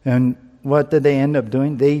 And what did they end up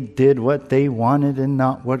doing? They did what they wanted and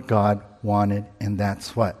not what God wanted. And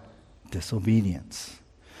that's what? Disobedience.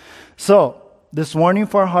 So, this warning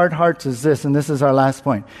for hard hearts is this, and this is our last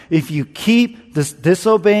point. If you keep this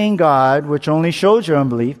disobeying God, which only shows your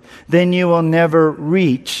unbelief, then you will never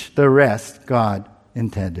reach the rest God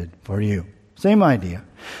intended for you. Same idea.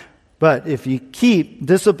 But if you keep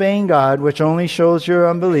disobeying God, which only shows your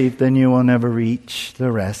unbelief, then you will never reach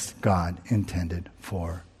the rest God intended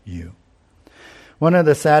for you. One of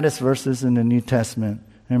the saddest verses in the New Testament,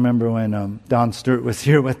 I remember when Don Stewart was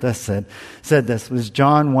here with us, said this, was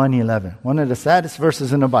John 1:11. One of the saddest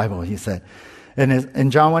verses in the Bible, he said. And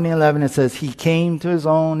in John 1:11 it says, He came to His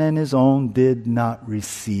own, and His own did not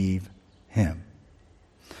receive Him.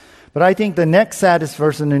 But I think the next saddest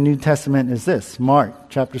verse in the New Testament is this, Mark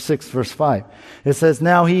chapter 6, verse 5. It says,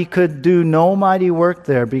 Now He could do no mighty work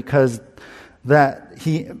there because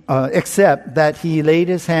except that He laid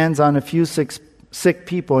His hands on a few sick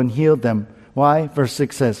people and healed them. Why? Verse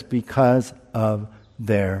 6 says, because of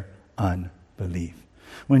their unbelief.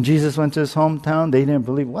 When Jesus went to His hometown, they didn't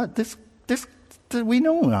believe. What? This we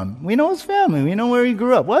know Him. We know His family. We know where He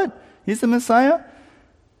grew up. What? He's the Messiah?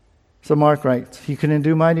 So Mark writes, He couldn't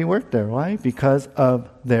do mighty work there. Why? Because of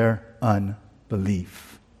their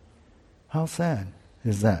unbelief. How sad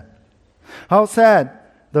is that? How sad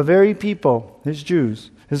the very people, His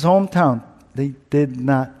Jews, His hometown, they did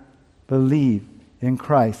not believe in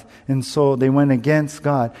Christ. And so they went against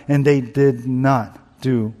God and they did not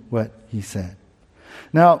do what He said.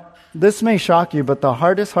 Now, this may shock you, but the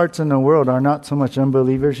hardest hearts in the world are not so much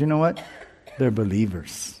unbelievers. You know what? They're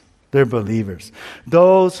believers. They're believers.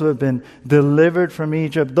 Those who have been delivered from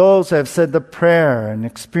Egypt, those who have said the prayer and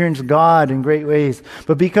experienced God in great ways.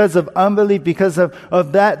 But because of unbelief, because of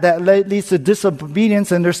that leads to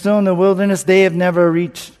disobedience, and they're still in the wilderness, they have never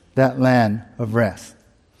reached that land of rest.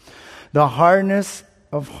 The hardness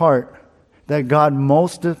of heart that God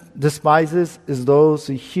most despises is those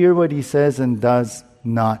who hear what He says and does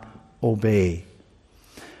not obey.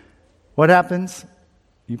 What happens?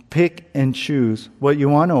 You pick and choose what you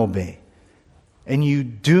want to obey. And you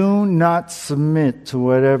do not submit to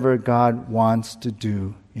whatever God wants to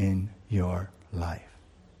do in your life.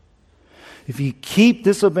 If you keep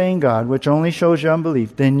disobeying God, which only shows your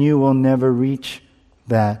unbelief, then you will never reach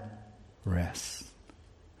that rest.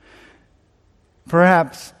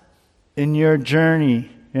 Perhaps in your journey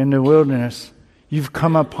in the wilderness, you've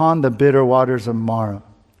come upon the bitter waters of Marah.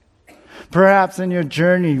 Perhaps in your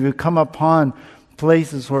journey, you've come upon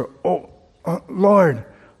places where, Lord,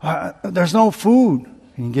 there's no food.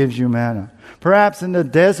 He gives you manna. Perhaps in the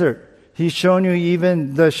desert, He's shown you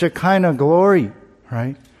even the Shekinah glory,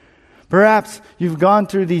 right? Perhaps you've gone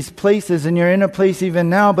through these places and you're in a place even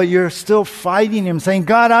now, but you're still fighting Him, saying,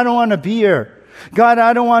 God, I don't want to be here. God,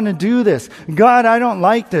 I don't want to do this. God, I don't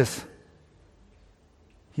like this.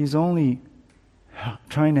 He's only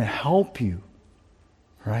trying to help you,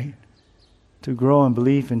 right? To grow in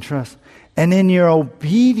belief and trust. And in your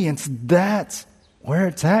obedience, that's where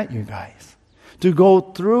it's at, you guys. To go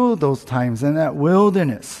through those times in that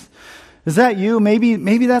wilderness. Is that you?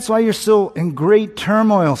 Maybe that's why you're still in great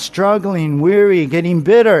turmoil, struggling, weary, getting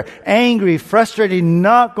bitter, angry, frustrated,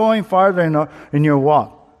 not going farther in your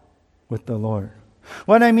walk with the Lord.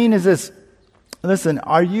 What I mean is this. Listen,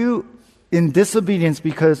 are you in disobedience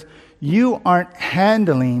because you aren't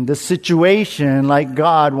handling the situation like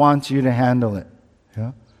God wants you to handle it?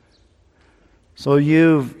 Yeah. So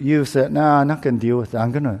you've said, no, I'm not going to deal with that.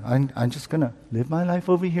 I'm just going to live my life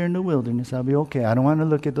over here in the wilderness. I'll be okay. I don't want to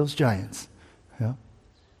look at those giants. Yeah.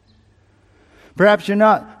 Perhaps you're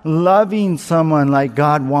not loving someone like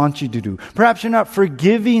God wants you to do. Perhaps you're not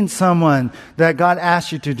forgiving someone that God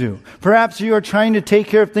asked you to do. Perhaps you are trying to take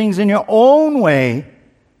care of things in your own way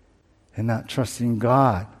and not trusting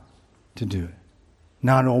God to do it.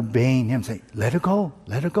 Not obeying Him. Say, let it go.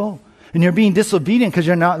 Let it go. And you're being disobedient because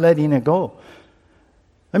you're not letting it go.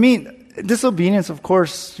 I mean, disobedience, of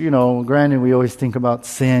course, granted, we always think about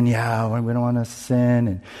sin. Yeah, we don't want to sin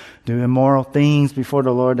and do immoral things before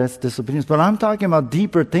the Lord. That's disobedience. But I'm talking about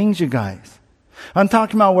deeper things, you guys. I'm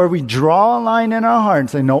talking about where we draw a line in our heart and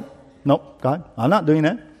say, nope, God, I'm not doing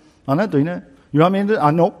that. I'm not doing that. You want me to do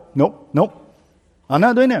that? Nope. I'm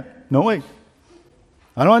not doing that. No way.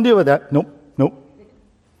 I don't want to deal with that. Nope.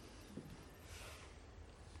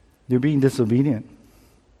 You're being disobedient.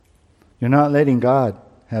 You're not letting God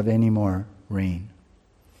have any more reign.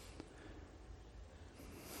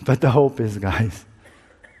 But the hope is, guys,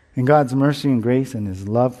 in God's mercy and grace and His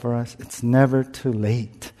love for us, it's never too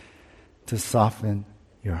late to soften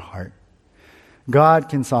your heart. God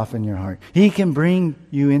can soften your heart. He can bring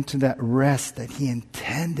you into that rest that He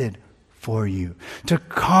intended for you, to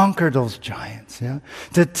conquer those giants, yeah?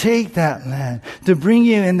 To take that land, to bring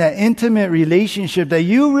you in that intimate relationship that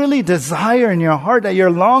you really desire in your heart, that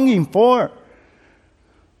you're longing for.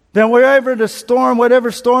 Then wherever the storm,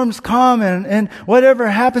 whatever storms come and whatever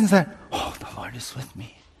happens, that, oh, the Lord is with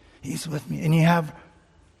me. He's with me. And you have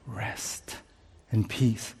rest and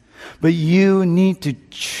peace. But you need to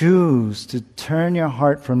choose to turn your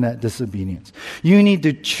heart from that disobedience. You need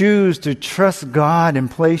to choose to trust God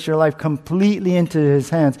and place your life completely into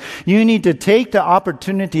His hands. You need to take the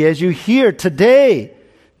opportunity as you hear today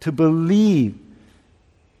to believe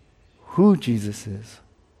who Jesus is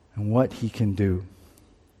and what He can do.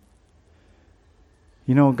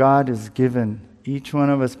 You know, God has given each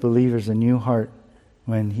one of us believers a new heart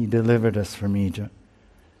when He delivered us from Egypt.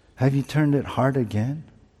 Have you turned it hard again?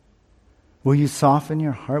 Will you soften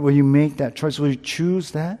your heart? Will you make that choice? Will you choose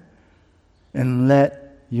that? And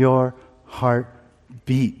let your heart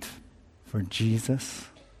beat for Jesus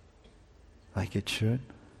like it should?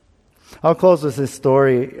 I'll close with this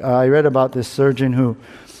story. I read about this surgeon who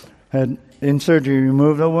had, in surgery,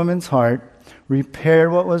 removed a woman's heart,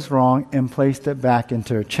 repaired what was wrong, and placed it back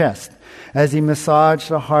into her chest. As he massaged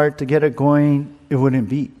the heart to get it going, it wouldn't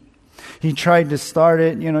beat. He tried to start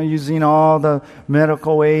it, using all the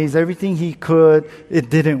medical ways, everything he could. It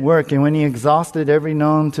didn't work. And when he exhausted every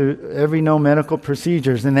known medical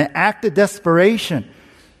procedures, in an act of desperation,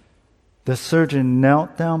 the surgeon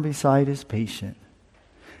knelt down beside his patient,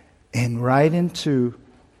 and right into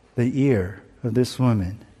the ear of this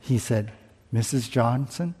woman, he said, "Mrs.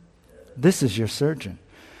 Johnson, this is your surgeon.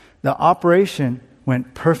 The operation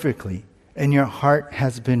went perfectly, and your heart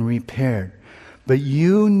has been repaired. But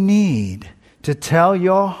you need to tell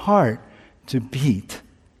your heart to beat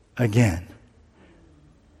again."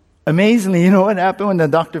 Amazingly, you know what happened when the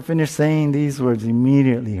doctor finished saying these words?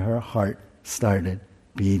 Immediately her heart started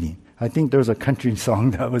beating. I think there was a country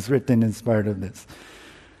song that was written inspired of this.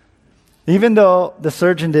 Even though the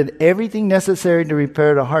surgeon did everything necessary to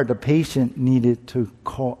repair the heart, the patient needed to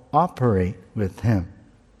cooperate with him.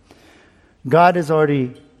 God has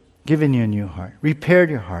already given you a new heart, repaired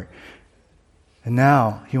your heart. And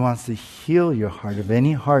now He wants to heal your heart of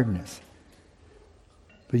any hardness.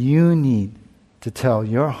 But you need to tell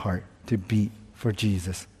your heart to beat for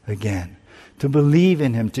Jesus again, to believe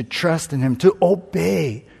in Him, to trust in Him, to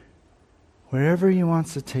obey wherever He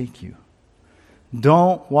wants to take you.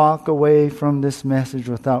 Don't walk away from this message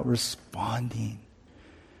without responding.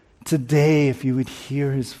 Today, if you would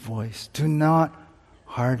hear His voice, do not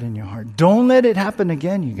harden your heart. Don't let it happen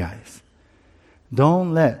again, you guys.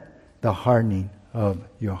 Don't let the hardening of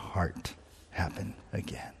your heart happen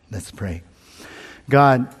again. Let's pray.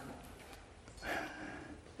 God,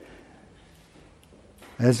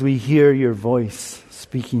 as we hear your voice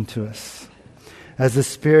speaking to us, as the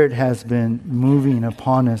Spirit has been moving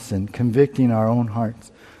upon us and convicting our own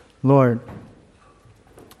hearts, Lord,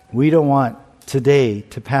 we don't want today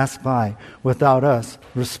to pass by without us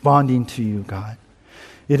responding to you, God.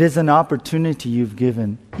 It is an opportunity you've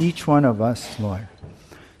given each one of us, Lord,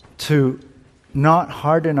 to not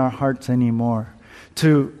harden our hearts anymore,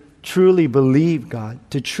 to truly believe, God,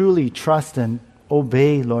 to truly trust and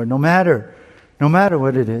obey, Lord, no matter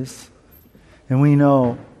what it is. And we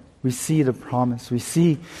know, we see the promise, we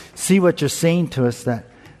see what you're saying to us,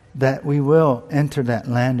 that we will enter that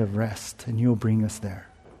land of rest and you'll bring us there.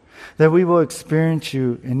 That we will experience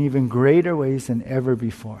you in even greater ways than ever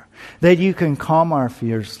before. That you can calm our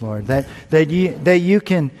fears, Lord. That you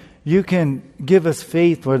can give us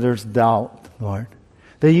faith where there's doubt, Lord.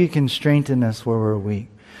 That you can strengthen us where we're weak.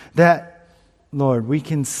 That, Lord, we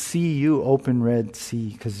can see you open Red Sea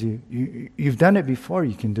because you've done it before.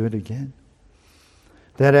 You can do it again.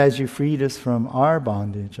 That as you freed us from our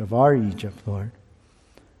bondage of our Egypt, Lord,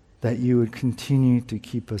 that you would continue to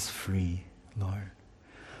keep us free, Lord.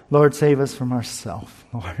 Lord, save us from ourselves,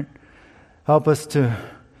 Lord. Help us to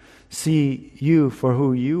see you for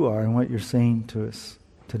who you are and what you're saying to us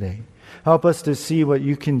today. Help us to see what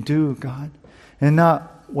you can do, God, and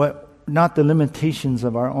not the limitations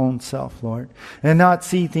of our own self, Lord, and not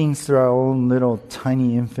see things through our own little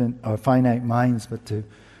tiny infant or finite minds, but to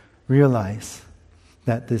realize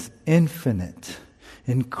that this infinite,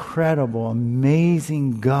 incredible,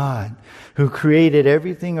 amazing God who created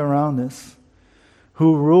everything around us,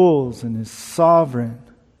 who rules and is sovereign,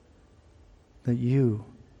 that you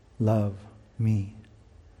love me.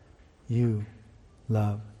 You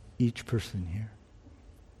love each person here.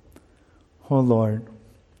 Oh Lord,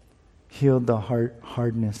 heal the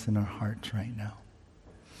hardness in our hearts right now.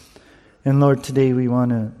 And Lord, today we want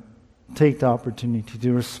to take the opportunity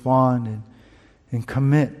to respond and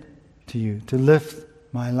commit to you, to lift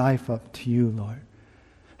my life up to you, Lord.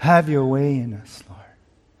 Have your way in us, Lord.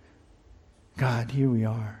 God, here we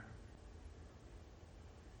are.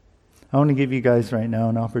 I want to give you guys right now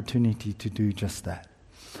an opportunity to do just that.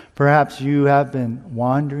 Perhaps you have been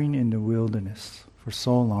wandering in the wilderness for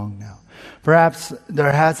so long now. Perhaps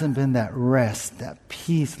there hasn't been that rest, that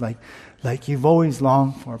peace like you've always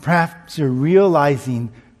longed for. Perhaps you're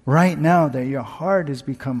realizing right now that your heart has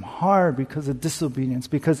become hard because of disobedience,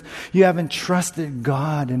 because you haven't trusted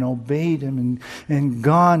God and obeyed Him and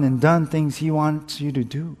gone and done things He wants you to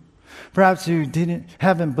do. Perhaps you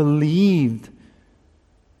haven't believed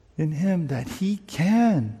in Him that He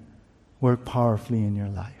can work powerfully in your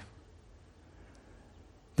life.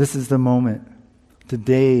 This is the moment.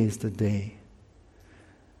 Today is the day.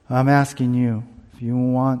 I'm asking you, if you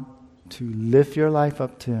want to lift your life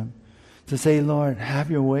up to Him, to say, Lord, have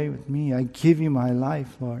your way with me. I give you my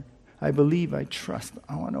life, Lord. I believe, I trust.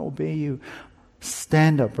 I want to obey you.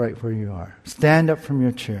 Stand up right where you are. Stand up from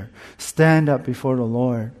your chair. Stand up before the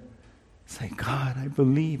Lord. Say, God, I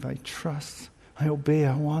believe, I trust. I obey.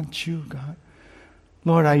 I want you, God.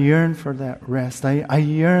 Lord, I yearn for that rest. I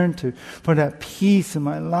yearn for that peace in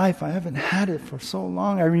my life. I haven't had it for so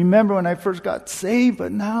long. I remember when I first got saved,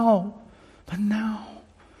 but now,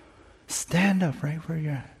 stand up right where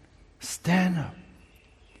you're at. Stand up.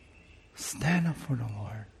 Stand up for the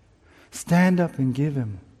Lord. Stand up and give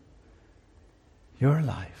Him your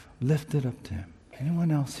life. Lift it up to Him. Anyone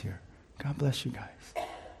else here? God bless you guys.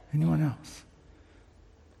 Anyone else?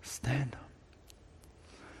 Stand up.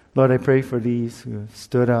 Lord, I pray for these who have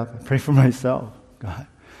stood up. I pray for myself, God,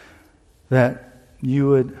 that you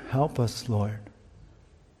would help us, Lord,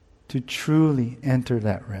 to truly enter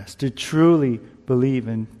that rest, to truly believe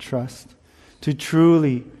and trust, to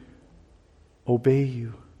truly obey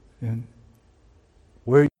you and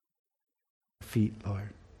where your feet, Lord.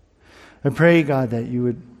 I pray, God, that you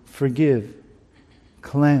would forgive,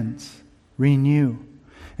 cleanse, renew.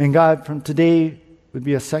 And God, from today would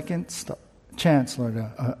be a second chance, Lord,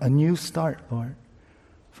 a new start, Lord,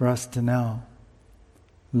 for us to now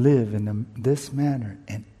live in this manner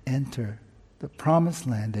and enter the promised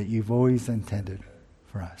land that you've always intended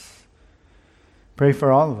for us. Pray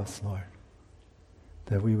for all of us, Lord,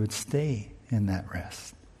 that we would stay in that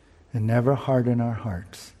rest and never harden our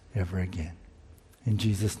hearts ever again. In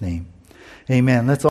Jesus' name, amen. Let's all